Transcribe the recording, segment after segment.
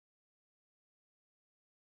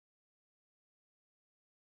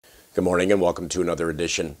Good morning and welcome to another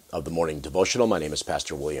edition of the Morning Devotional. My name is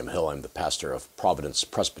Pastor William Hill. I'm the pastor of Providence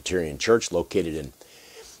Presbyterian Church located in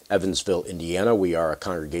Evansville, Indiana. We are a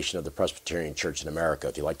congregation of the Presbyterian Church in America.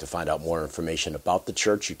 If you'd like to find out more information about the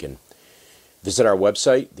church, you can visit our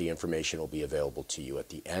website. The information will be available to you at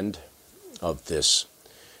the end of this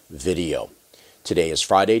video. Today is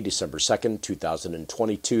Friday, December 2nd,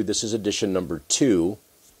 2022. This is edition number 2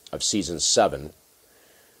 of Season 7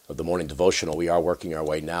 of the Morning Devotional. We are working our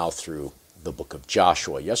way now through the book of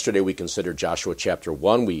Joshua. Yesterday we considered Joshua chapter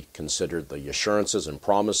 1. We considered the assurances and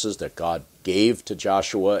promises that God gave to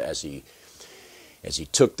Joshua as he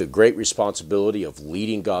took the great responsibility of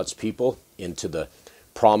leading God's people into the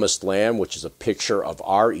promised land, which is a picture of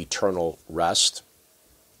our eternal rest.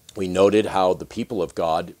 We noted how the people of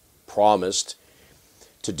God promised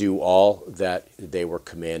to do all that they were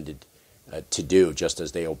commanded to do. Just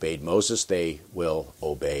as they obeyed Moses, they will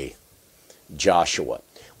obey Joshua.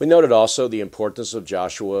 We noted also the importance of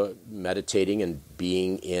Joshua meditating and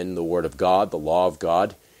being in the Word of God, the law of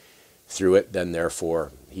God. Through it, then,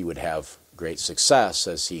 therefore, he would have great success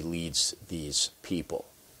as he leads these people.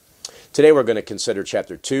 Today we're going to consider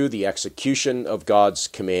chapter 2, the execution of God's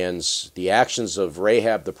commands, the actions of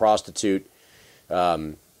Rahab the prostitute,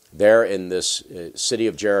 there in this city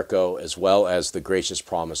of Jericho, as well as the gracious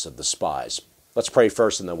promise of the spies. Let's pray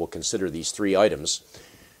first, and then we'll consider these three items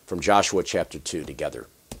from Joshua chapter 2 together.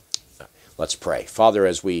 Let's pray. Father,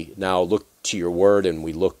 as we now look to your word and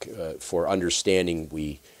we look for understanding,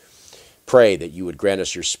 we pray that you would grant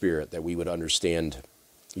us your spirit, that we would understand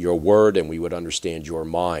your word and we would understand your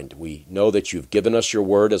mind. We know that you've given us your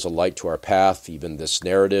word as a light to our path, even this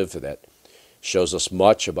narrative that shows us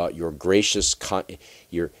much about your gracious,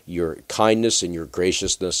 your kindness and your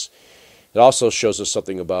graciousness. It also shows us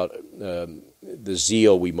something about the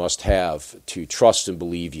zeal we must have to trust and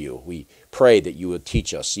believe you. We pray that you would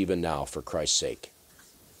teach us even now for Christ's sake.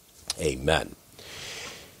 Amen.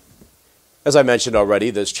 As I mentioned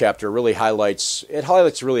already, this chapter really highlights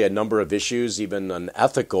really a number of issues, even an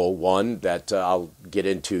ethical one that I'll get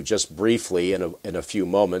into just briefly in a few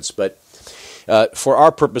moments. But for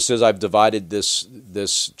our purposes, I've divided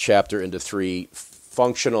this chapter into three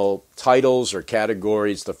functional titles or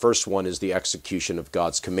categories. The first one is the execution of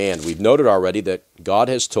God's command. We've noted already that God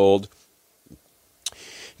has told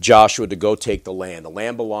Joshua to go take the land. The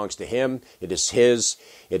land belongs to him. It is his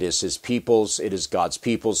people's, it is God's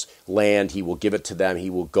people's land. He will give it to them. He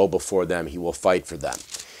will go before them. He will fight for them.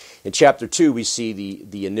 In chapter 2, we see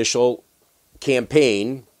the initial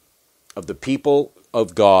campaign of the people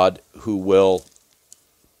of God who will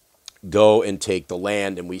go and take the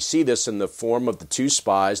land. And we see this in the form of the two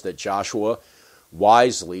spies that Joshua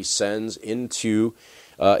wisely sends into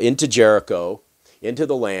Jericho, into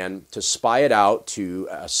the land, to spy it out, to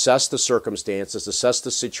assess the circumstances, assess the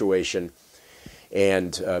situation,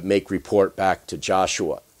 and make report back to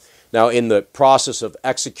Joshua. Now, in the process of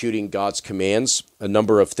executing God's commands, a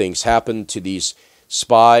number of things happen to these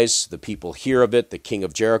spies. The people hear of it. The king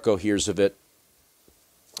of Jericho hears of it.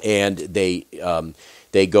 And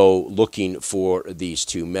they go looking for these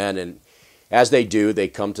two men. And as they do, they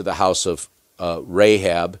come to the house of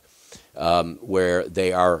Rahab, where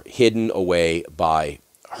they are hidden away by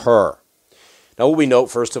her. Now, what we note,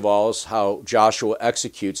 first of all, is how Joshua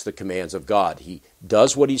executes the commands of God. He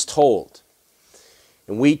does what he's told.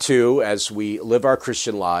 And we, too, as we live our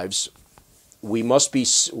Christian lives, we must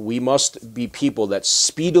be people that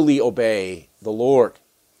speedily obey the Lord.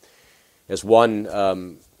 As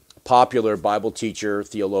one popular Bible teacher,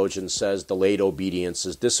 theologian says, delayed obedience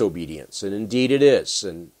is disobedience. And indeed it is.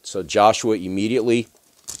 And so Joshua immediately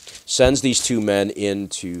sends these two men in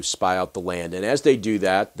to spy out the land. And as they do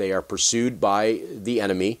that, they are pursued by the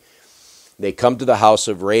enemy. They come to the house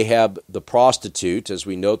of Rahab the prostitute, as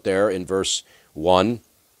we note there in verse 1,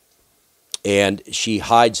 and she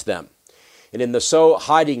hides them. And in the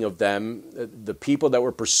hiding of them, the people that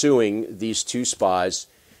were pursuing these two spies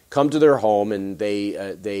come to their home, and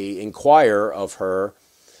they inquire of her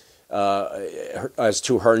as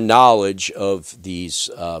to her knowledge of these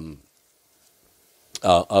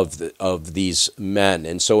these men.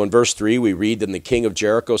 And so in verse 3 we read, "Then the king of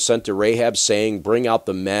Jericho sent to Rahab, saying, Bring out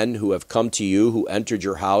the men who have come to you, who entered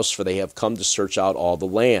your house, for they have come to search out all the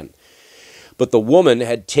land. But the woman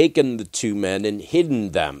had taken the two men and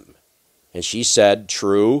hidden them. And she said,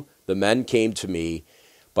 True, the men came to me,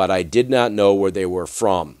 but I did not know where they were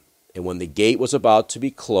from. And when the gate was about to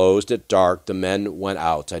be closed at dark, the men went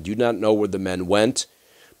out. I do not know where the men went.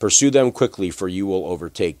 Pursue them quickly, for you will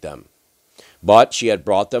overtake them. But she had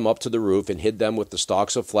brought them up to the roof and hid them with the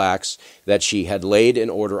stalks of flax that she had laid in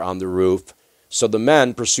order on the roof. So the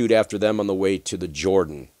men pursued after them on the way to the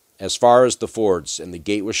Jordan. as far as the fords, and the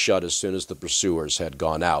gate was shut as soon as the pursuers had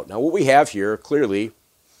gone out. Now, what we have here clearly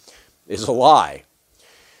is a lie.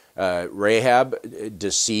 Rahab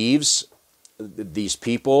deceives these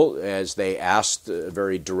people as they asked a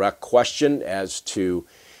very direct question as to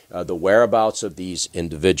the whereabouts of these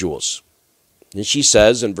individuals. And she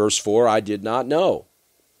says in verse 4, I did not know.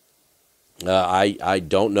 I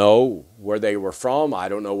don't know where they were from. I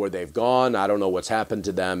don't know where they've gone. I don't know what's happened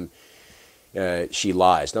to them. She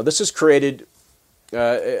lies. Now, this has created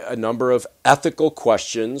a number of ethical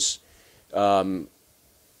questions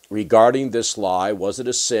regarding this lie. Was it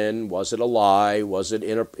a sin? Was it a lie? Was it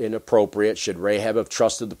inappropriate? Should Rahab have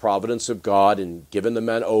trusted the providence of God and given the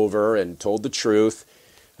men over and told the truth?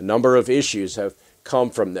 A number of issues have come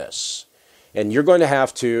from this. And you're going to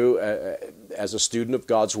have to, as a student of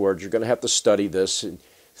God's Word, you're going to have to study this and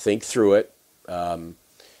think through it.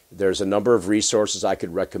 There's a number of resources I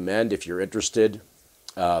could recommend if you're interested.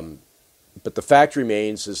 But the fact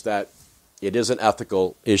remains is that it is an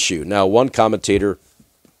ethical issue. Now, one commentator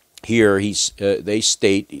here, he states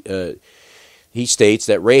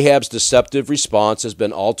that Rahab's deceptive response has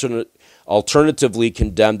been alternatively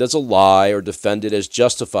condemned as a lie or defended as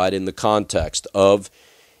justified in the context of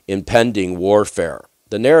impending warfare.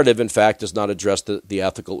 The narrative, in fact, does not address the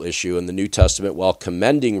ethical issue, and the New Testament, while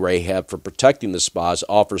commending Rahab for protecting the spies,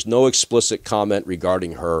 offers no explicit comment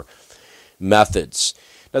regarding her methods.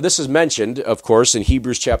 Now, this is mentioned, of course, in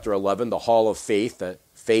Hebrews chapter 11, the Hall of Faith, the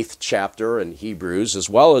faith chapter in Hebrews, as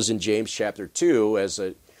well as in James chapter 2 as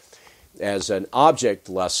an object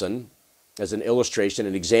lesson, as an illustration,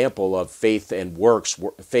 an example of faith and works,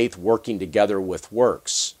 faith working together with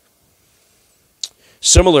works.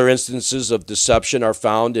 Similar instances of deception are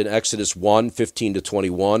found in Exodus 1,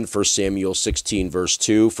 15-21, 1 Samuel 16, verse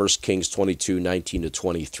 2, 1 Kings 22,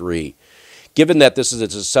 19-23. Given that this is a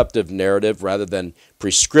deceptive narrative rather than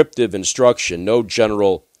prescriptive instruction, no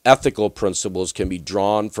general ethical principles can be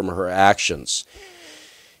drawn from her actions.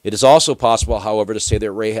 It is also possible, however, to say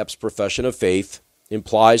that Rahab's profession of faith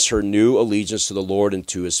implies her new allegiance to the Lord and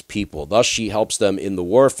to his people. Thus, she helps them in the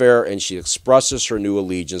warfare, and she expresses her new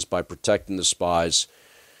allegiance by protecting the spies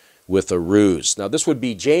with a ruse. Now, this would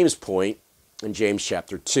be James' point in James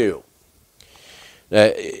chapter 2.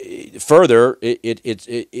 Further,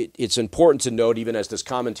 it's important to note, even as this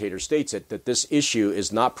commentator states it, that this issue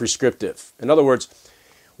is not prescriptive. In other words,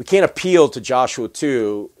 we can't appeal to Joshua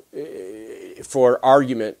 2 for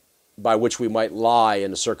argument by which we might lie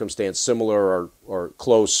in a circumstance similar or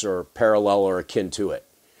close or parallel or akin to it.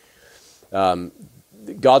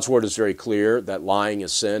 God's word is very clear that lying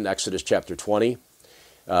is sin, Exodus chapter 20.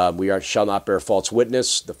 Shall not bear false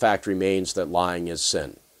witness. The fact remains that lying is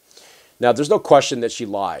sin. Now, there's no question that she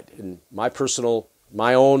lied. And my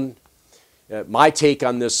take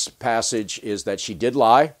on this passage is that she did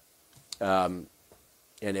lie, and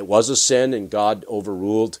it was a sin, and God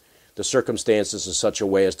overruled the circumstances in such a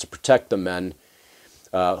way as to protect the men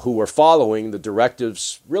who were following the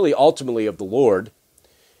directives, really ultimately of the Lord,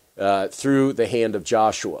 through the hand of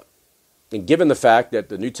Joshua. And given the fact that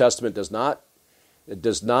the New Testament does not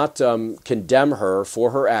condemn her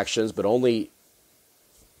for her actions, but only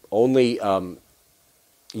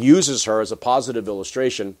uses her as a positive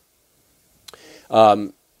illustration,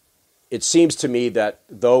 it seems to me that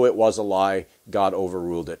though it was a lie, God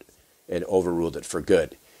overruled it, and overruled it for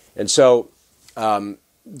good. And so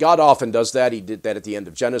God often does that. He did that at the end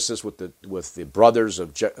of Genesis with the brothers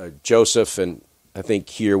of Joseph, and I think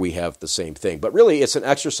here we have the same thing. But really, it's an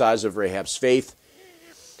exercise of Rahab's faith.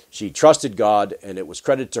 She trusted God, and it was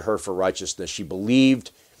credited to her for righteousness. She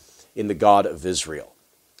believed in the God of Israel.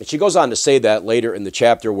 And she goes on to say that later in the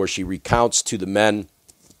chapter where she recounts to the men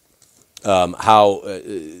how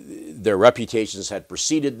their reputations had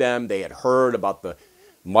preceded them. They had heard about the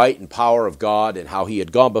might and power of God and how he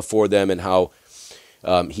had gone before them and how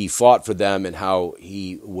he fought for them and how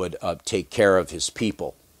he would take care of his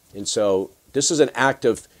people. And so this is an act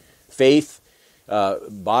of faith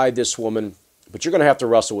by this woman, but you're going to have to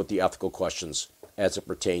wrestle with the ethical questions as it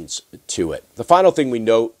pertains to it. The final thing we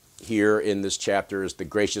note here in this chapter is the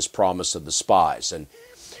gracious promise of the spies, and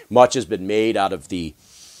much has been made out of the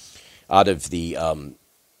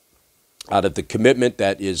commitment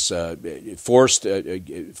that is forced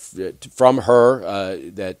from her,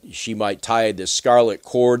 that she might tie this scarlet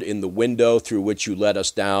cord in the window through which you let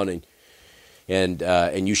us down,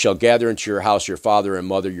 and you shall gather into your house your father and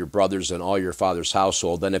mother, your brothers, and all your father's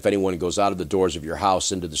household. Then if anyone goes out of the doors of your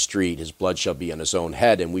house into the street, his blood shall be on his own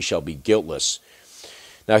head, and we shall be guiltless.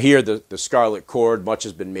 Now here, the scarlet cord, much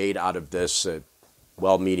has been made out of this.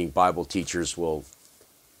 Well-meaning Bible teachers will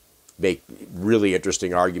make really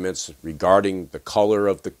interesting arguments regarding the color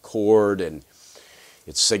of the cord, and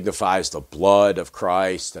it signifies the blood of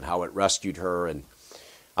Christ and how it rescued her. And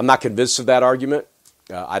I'm not convinced of that argument.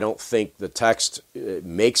 I don't think the text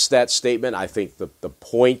makes that statement. I think the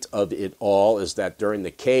point of it all is that during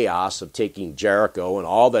the chaos of taking Jericho and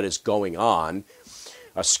all that is going on,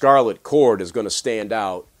 a scarlet cord is going to stand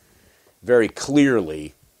out very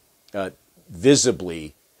clearly,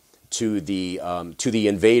 visibly to the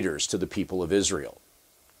invaders, to the people of Israel.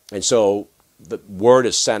 And so the word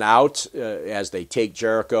is sent out as they take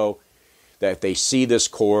Jericho, that if they see this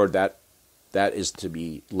cord, that is to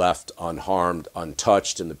be left unharmed,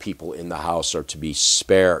 untouched, and the people in the house are to be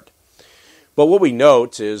spared. But what we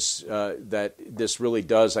note is that this really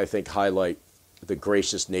does, I think, highlight the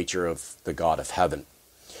gracious nature of the God of heaven.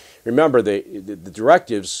 Remember, the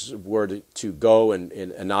directives were to go and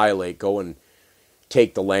annihilate, go and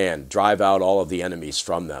take the land, drive out all of the enemies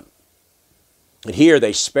from them. And here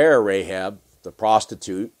they spare Rahab, the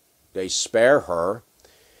prostitute. They spare her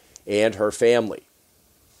and her family.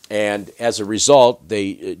 And as a result,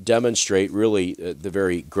 they demonstrate really the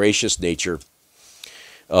very gracious nature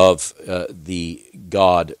of the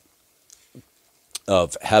God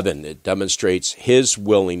of heaven. It demonstrates his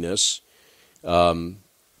willingness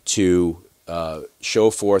to show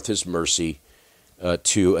forth his mercy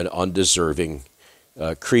to an undeserving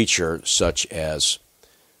creature such as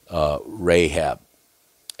Rahab.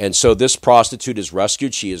 And so this prostitute is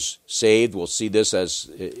rescued. She is saved. We'll see this as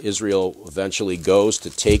Israel eventually goes to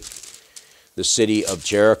take the city of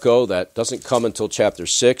Jericho. That doesn't come until chapter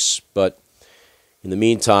 6, but in the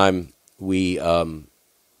meantime, we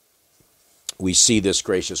see this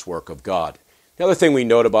gracious work of God. The other thing we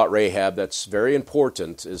note about Rahab that's very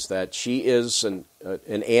important is that she is an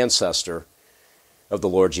ancestor of the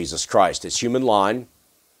Lord Jesus Christ. It's human line.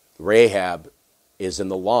 Rahab is in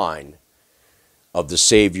the line of the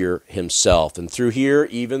Savior himself. And through here,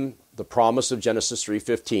 even the promise of Genesis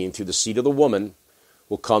 3:15, through the seed of the woman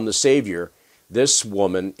will come the Savior. This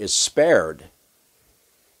woman is spared,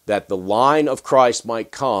 that the line of Christ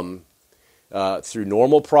might come through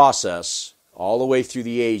normal process all the way through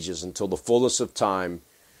the ages until the fullness of time.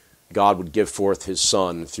 God would give forth his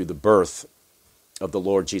Son through the birth of the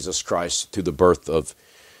Lord Jesus Christ, through the birth of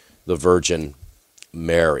the Virgin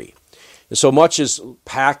Mary. And so much is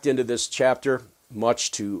packed into this chapter,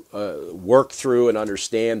 much to work through and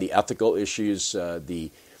understand, the ethical issues,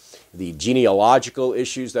 the genealogical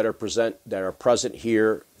issues that are present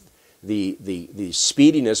here, the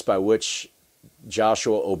speediness by which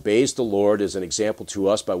Joshua obeys the Lord is an example to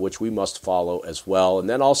us by which we must follow as well, and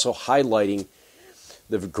then also highlighting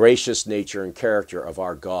the gracious nature and character of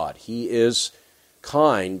our God. He is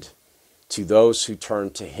kind to those who turn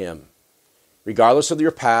to him. Regardless of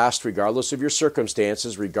your past, regardless of your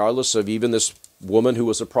circumstances, regardless of even this woman who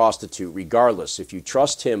was a prostitute, regardless, if you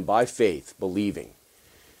trust him by faith, believing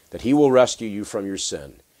that he will rescue you from your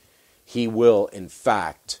sin, he will, in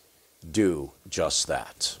fact, do just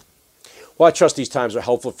that. Well, I trust these times are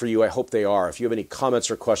helpful for you. I hope they are. If you have any comments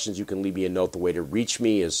or questions, you can leave me a note. The way to reach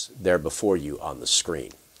me is there before you on the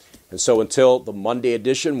screen. And so until the Monday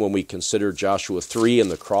edition, when we consider Joshua 3 and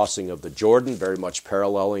the crossing of the Jordan, very much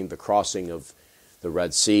paralleling the crossing of the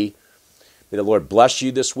Red Sea, may the Lord bless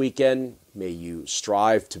you this weekend. May you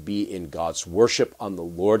strive to be in God's worship on the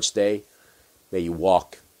Lord's Day. May you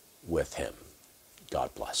walk with him.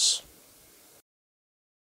 God bless.